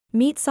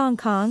Meet Song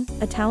Kang,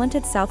 a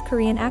talented South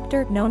Korean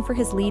actor known for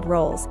his lead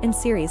roles in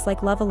series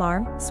like Love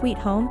Alarm, Sweet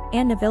Home,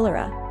 and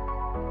Navillera.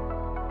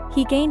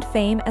 He gained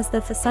fame as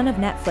the son of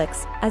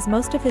Netflix, as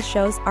most of his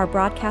shows are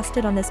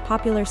broadcasted on this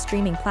popular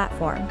streaming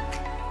platform.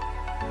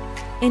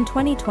 In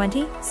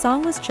 2020,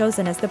 Song was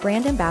chosen as the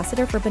brand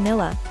ambassador for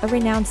Vanilla, a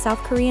renowned South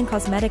Korean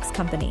cosmetics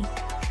company.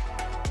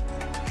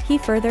 He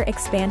further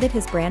expanded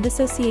his brand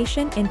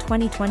association in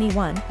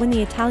 2021 when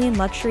the Italian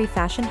luxury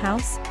fashion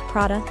house,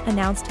 Prada,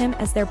 announced him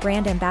as their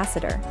brand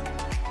ambassador.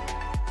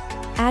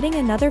 Adding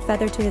another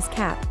feather to his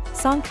cap,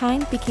 Song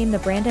Kang became the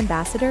brand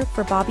ambassador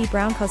for Bobbi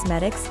Brown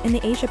Cosmetics in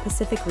the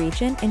Asia-Pacific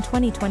region in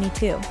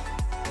 2022.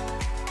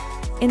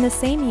 In the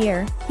same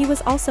year, he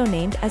was also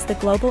named as the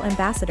global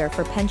ambassador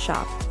for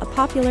Penshop, a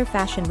popular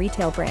fashion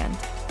retail brand.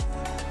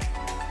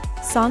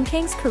 Song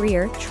Kang's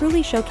career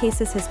truly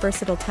showcases his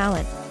versatile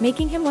talent,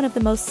 making him one of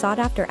the most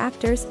sought-after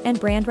actors and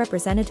brand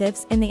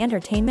representatives in the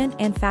entertainment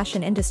and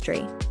fashion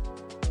industry.